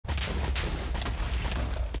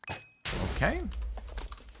Okay.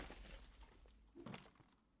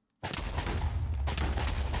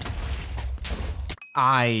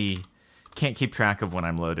 I can't keep track of when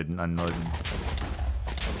I'm loaded and unloaded.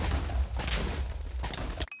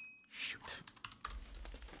 Shoot.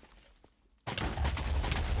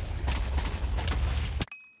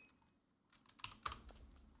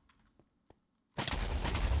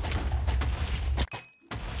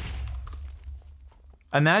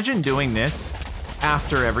 Imagine doing this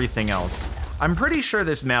after everything else. I'm pretty sure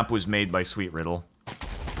this map was made by Sweet Riddle.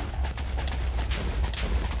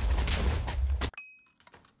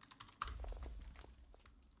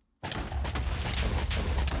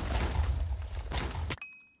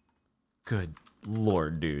 Good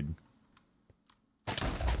lord, dude.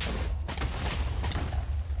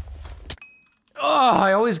 Oh,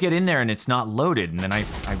 I always get in there and it's not loaded, and then I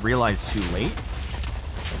realize too late.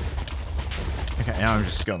 Okay, now I'm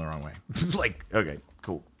just going the wrong way. Like, okay,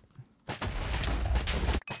 cool.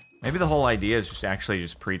 Maybe the whole idea is just actually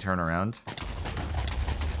just pre-turn around.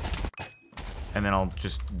 And then I'll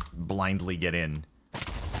just blindly get in.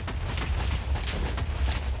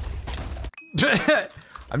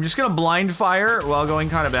 I'm just gonna blind fire while going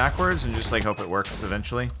kind of backwards and just like hope it works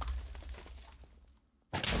eventually.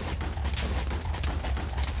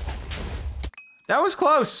 That was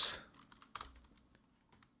close.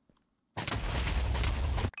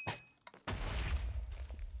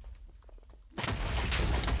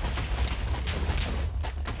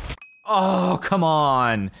 Oh, come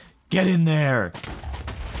on. Get in there.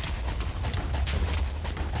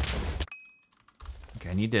 Okay,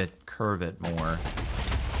 I need to curve it more.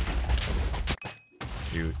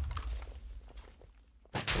 Shoot.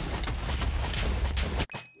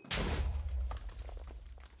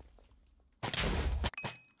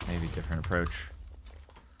 Maybe different approach.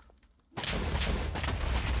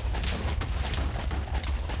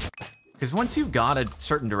 Because once you've got a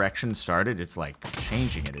certain direction started, it's like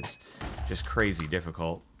changing it is just crazy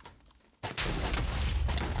difficult.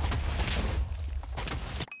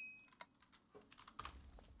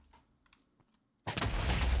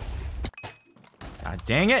 God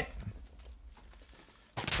dang it!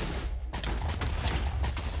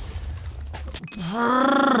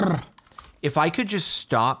 If I could just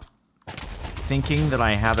stop thinking that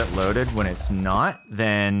I have it loaded when it's not,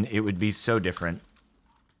 then it would be so different.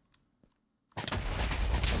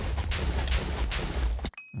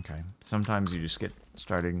 Okay, sometimes you just get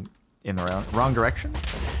starting in the wrong direction,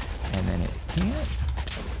 and then it can't.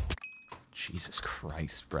 Jesus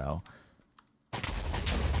Christ, bro.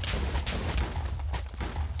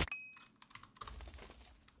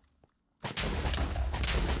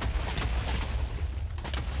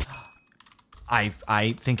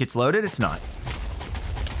 I think it's loaded, it's not.